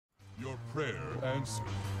prayer answered.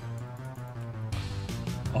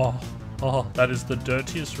 Oh, that is the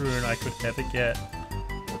dirtiest rune I could ever get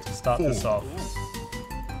to start this off.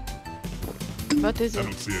 What is I it?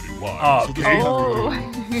 don't see any why. Oh, so okay. Oh.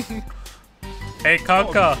 Hey,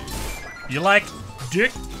 Conker, you like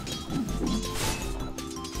dick?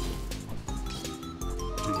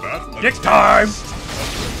 Too bad. Dick time!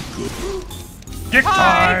 Dick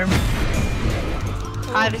time!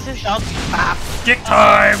 Hi, this is Dog. Dick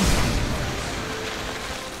time!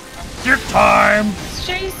 Dick time! It's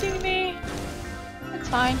chasing me. It's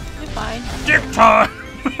fine. You're fine. Dick time!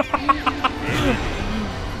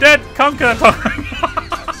 Dead Conker time!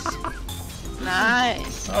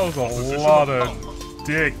 Nice. That was a lot of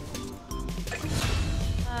dick.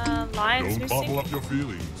 Lions Don't bottle up your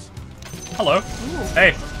feelings. Hello.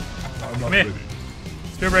 Hey, I'm not come here. ready.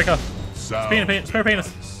 Spear breaker. Sound Spear penis.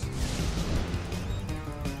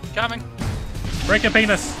 Coming. Break your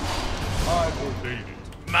penis. I ordain it.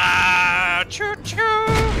 Ma choo choo.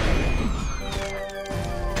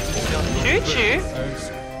 Choo choo.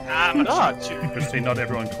 Answer. I'm a choo choo. Christine, not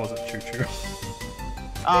everyone calls it choo choo.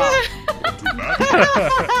 Oh. Too bad.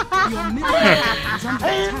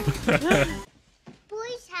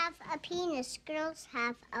 Boys have a penis, girls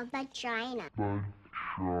have a vagina. Oh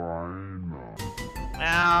no. Ow.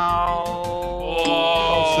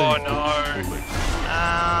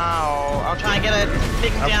 I'll try and get a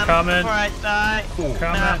big I'm down coming. before I die.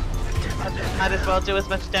 Come No. on. Might as well do as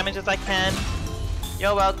much damage as I can.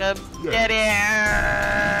 You're welcome. Yeah. Get him!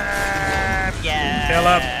 Yeah. Kill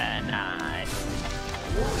up. Nice.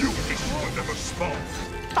 You wish you would never spawn.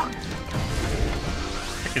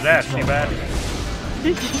 Kick his ass, she bad.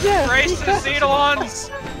 Yeah. Race to the Cedarlons!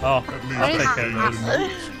 Oh, At least I'll take I care of had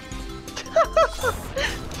this.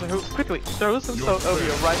 it. Quickly, throw some salt over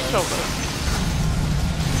your right shoulder.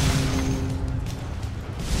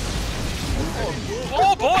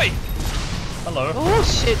 Oh boy! Hello. Oh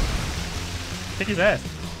shit. Kick his ass.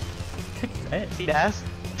 Kick his ass. See that?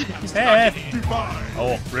 Kick his ass. Divine.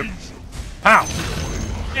 Oh, rip. Pow!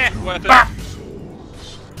 Yeah, worth Bah! it.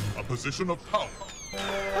 A position of power.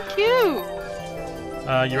 Fuck you.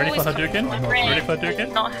 You ready for Hadouken? My You brain ready for does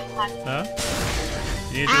Hadouken? not have- No?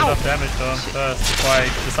 You need to do enough damage to him first before I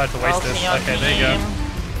decide to waste this. Ulti on Okay, there you go. him.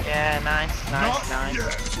 Yeah, nice. Not Nice.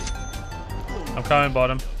 yet. I'm coming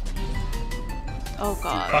bottom. Oh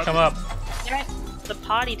god. Fuck him up. They're at the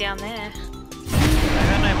party down there. I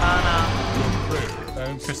got no mana. Prayer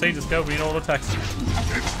answered. Christine, just go. We need all attacks.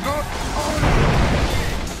 It's not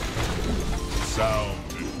sound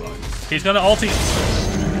advice. He's gonna ulti.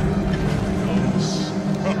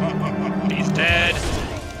 He's dead.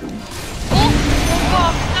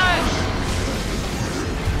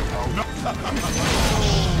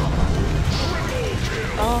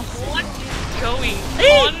 What's going on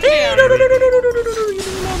No, here? no, no, no, no, no, no, no, no.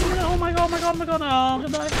 Oh my god, oh my god, oh my god. Oh, I'm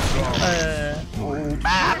gonna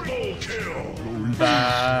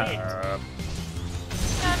die.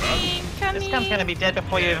 This guy's gonna be dead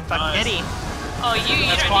before you even fucking get him. Oh, you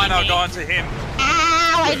That's don't fine, need I'll me. go on to him.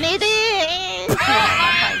 Ow, I need it!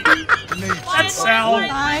 That sound.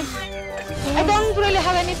 I don't really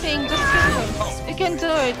have anything, just kill him. You can do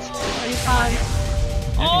it. Oh, you can't.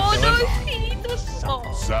 Oh, no, he was so.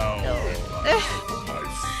 Sound advice. My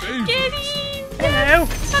favorite. Get him! Hello.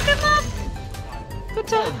 Suck him up! Good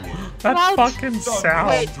job. That Out. fucking sound.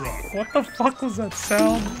 Wait. What the fuck was that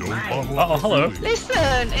sound? Don't bottle Uh-oh, up hello. your feelings.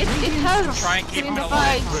 Listen, it helps Try and keep in the him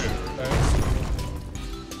fight. Prayer answered.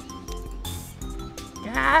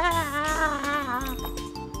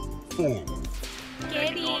 Forward.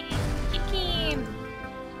 Get him! Kick him!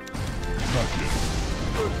 Not yet.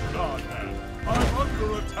 Good God, man. I'm under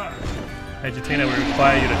attack. Hey, Jatina, we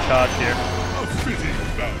require you to charge here. A fitting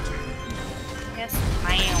bounty. Yes,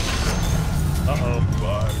 ma'am. Uh-oh.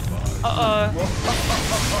 Bye-bye. Uh-oh.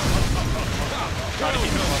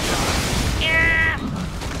 Yeah!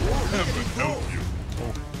 Heaven help you.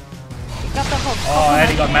 Got the hook. Oh, and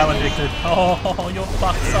he got maledicted. Oh, you're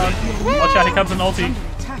fucked, son. Watch out, here comes an ulti.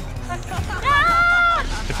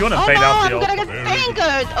 If you want to Oh bait no, out I'm the gonna ult. get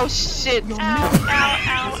fingered! Oh shit! Ow, ow,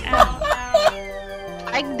 ow, ow,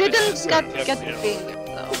 I didn't get fingered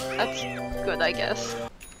though. That's good, I guess.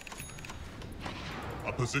 A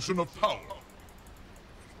position of power.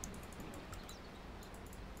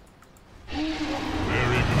 Very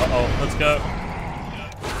good. Uh-oh, let's go.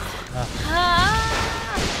 Ah.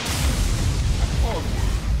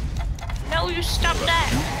 No, you stop that!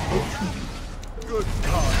 Good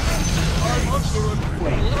God. I'm under attack.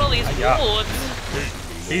 Look at all these Yeah. wards.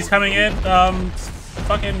 He's coming in,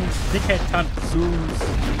 fucking dickhead cunt.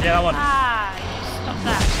 Yeah, that one. Ah, you stop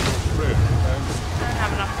that. Prayer answered. I don't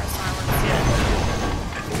have enough for silence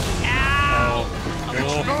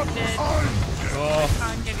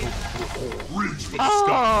for the sky.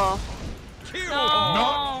 Oh, Kill No.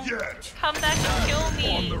 not yet. Come back and kill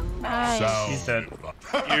me. nice. Sound He's dead.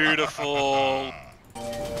 Beautiful.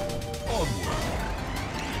 Onward.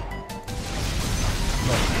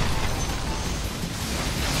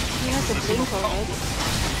 He has a blink already.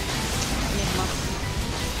 Enigma.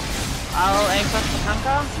 I'll aim for the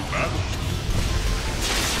hunker. Battle.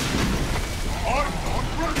 I'm not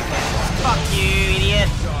ready. Fuck you, idiot.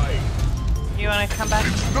 You wanna come back?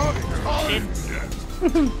 Not time yet.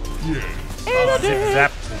 Yes. Zip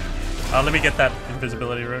zap. Let me get that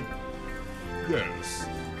invisibility rune. Yes.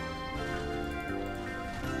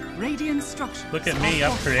 Radiant structures. Look at me,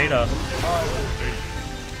 I'm creator. I obey.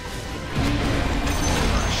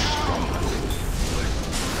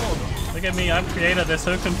 Look at me, I'm creator. They're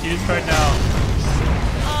so confused right now.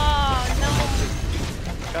 Oh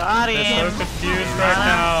Got They're him. so confused right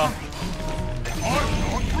now. I'm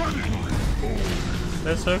not ready.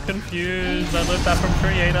 They're so confused. I learned that from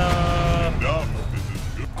creator. Now this is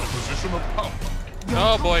good. Position of power.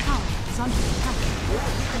 Oh boy. Tower is under attack.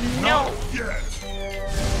 no. No. Yes.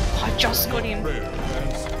 I just got him. Prayer and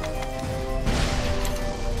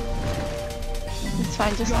It's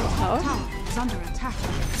fine, just Your the top tower. tower is under attack.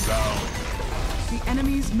 sound. The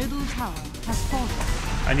enemy's middle tower has fallen.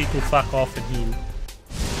 I need to fuck off and heal.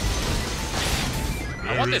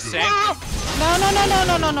 I want this sand. No, no, no, no,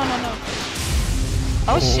 no, no, no, no, no.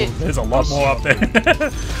 Oh shit. There's a lot more up there.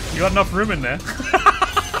 You got enough room in there.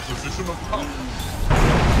 Position of power.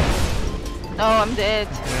 No, I'm dead.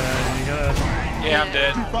 Yeah, you gotta. Yeah, I'm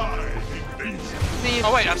dead. By invasion.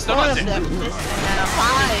 Oh wait, I'm still Four not of dead. them.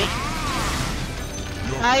 Five.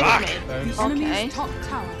 Five of them. The Okay. enemy's top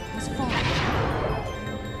tower has fallen.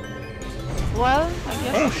 Well, I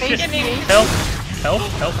guess Oh face shit! me. Help! Help!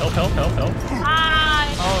 Help! Help! Help! Help! Help! Ah,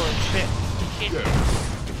 Holy shit. shit. Yes.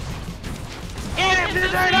 Get him, Is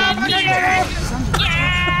under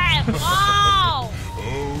Yeah! Wow! Oh,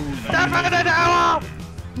 Stop under the tower!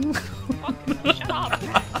 Shut up.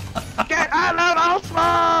 Get out of our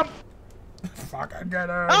swamp! Fucking get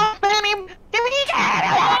her! Oh, man, him! Give me get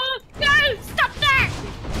him! Oh, no! Stop that!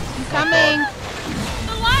 I'm coming.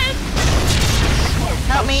 Alive!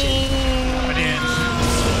 Help me!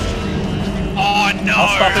 Oh no!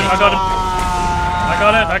 I'll stop him. I got him. I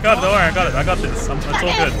got it. I got it. Don't worry. I got it. I got this. It's all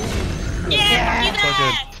good. Yeah! It's all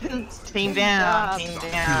good. Team down, team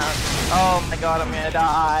down. Oh my god, I'm gonna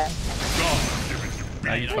die.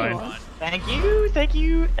 Now you're fine. Thank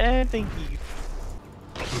you, and thank you.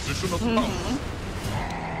 position of power.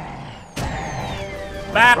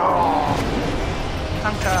 Bap!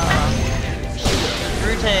 Hunker.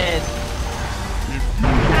 Rooted.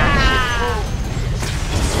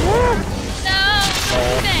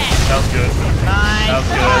 That was good. Nice. That was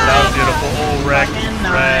good. That was beautiful. Oh, wreck. Fucking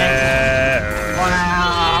nice.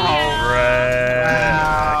 Wreck.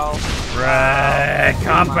 Wow. Wreck.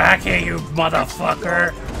 Come back here, you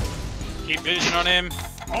motherfucker. Keep vision on him.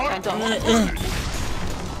 I don't know.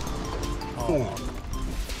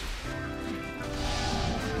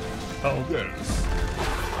 Oh, Yes.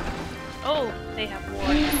 Oh, they have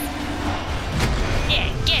war. Yeah,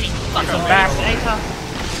 get it. Fuck come off. back.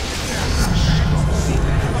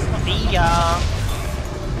 See ya.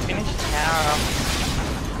 Finish the tower.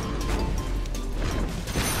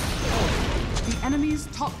 The enemy's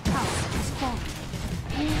top tower has fallen.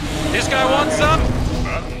 This guy wants some.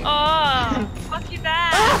 Oh, fuck you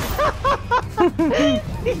back.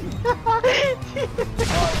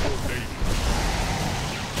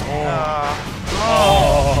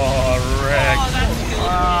 Oh, wreck. Oh, that's good.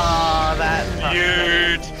 Oh, that's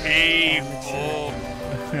Beautiful.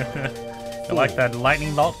 You like that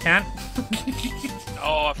lightning bolt, Kant?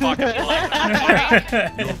 Oh, I fucking like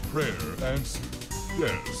that. Your prayer answered.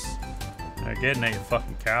 Yes. I'm getting at you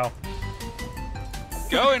fucking cow.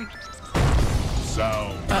 Going.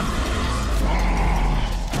 Sound.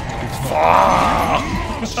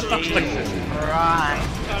 Jesus Christ.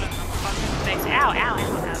 Got it in the fucking face. Ow, ow, ow, ow.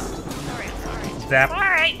 Sorry, sorry. Zap.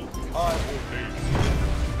 Alright. I obey.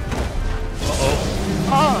 Uh-oh.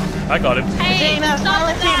 Oh, I got him. Hey, Gina, stop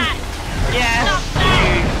silence him. that! yes, Stop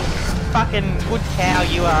that! you fucking good cow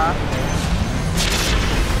you are.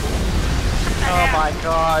 Oh my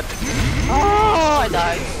god. Oh, I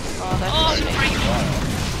died. Oh, Oh, that's a shame.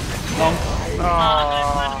 Frankie. Long.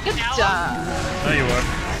 Oh. Good job. No, you weren't.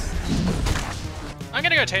 I'm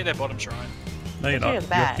gonna go take their bottom shrine. No, you're You're not.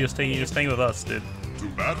 bad. You're staying with us, dude. To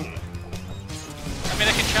battle. I mean,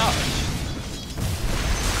 I can charge.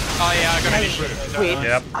 Oh yeah, I got an issue. With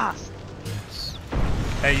Yep. us.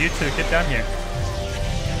 Hey, you two, get down here.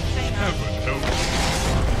 Heaven help.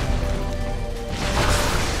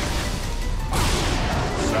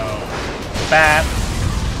 Sound. Bap.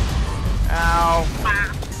 Ow.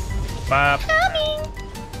 Bap.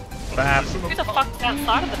 Bap. Who the fuck's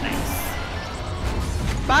outside of the base?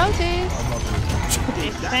 Bounties.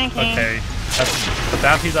 He's tanking. Okay. The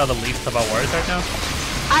bounties are the least of our worries right now.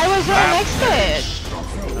 I was right next to it.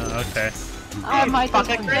 Okay. I might as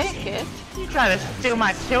fucking well take it. You trying to steal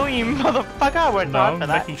my kill, you motherfucker? I wouldn't No, die I'm for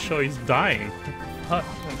that. making sure he's dying. Huh.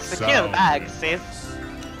 Secure the bag, sis.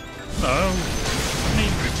 No. I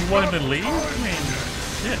mean, you want him to leave? I mean,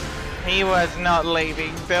 shit. He was not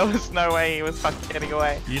leaving. There was no way he was fucking getting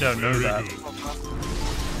away. You don't know that.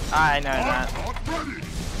 I know that.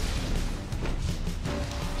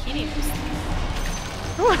 Kitty was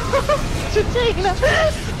Chatina!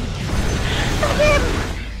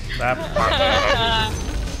 Bap.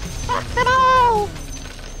 Fuck it all!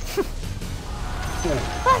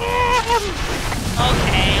 Fuck him!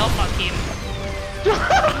 Okay, I'll fuck him.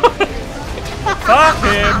 Fuck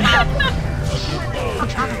him!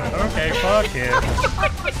 Okay, fuck him.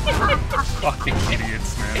 Fucking idiots,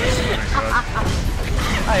 man. I swear to God.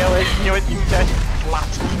 I always knew it, you dirty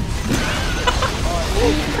slut.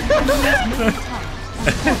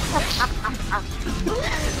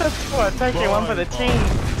 That's what, taking one for the team.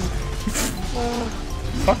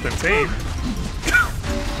 Fuck the team.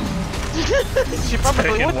 She probably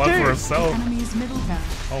Taking would one too. for herself. Enemy's middle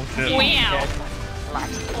barracks. Oh shit. Wow.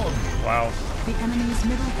 Wow. The enemy's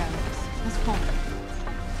middle barracks has fallen.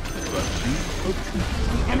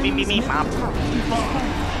 The Me, enemy's middle mom. tower has fallen.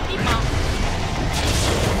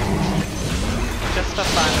 Just for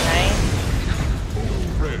fun, hey?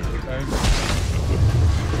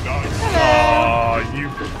 Oh, you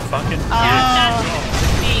fucking idiot.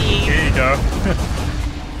 Here you go.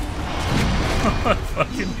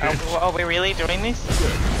 Fucking bitch. Are we really doing this?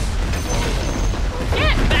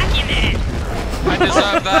 Get back in there! I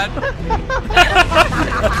deserve that.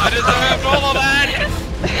 I deserved all of that.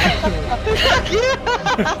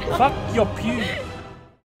 Fuck your pew.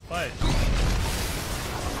 Wait.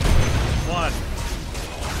 1,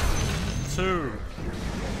 2.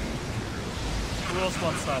 Who else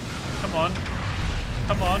wants some? Come on.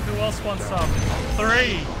 Come on, who else wants some?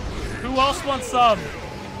 3. Who else wants some?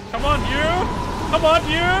 Come on, you! Come on,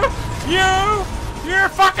 you! You! You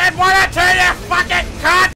fucking wanna turn your fucking cunt!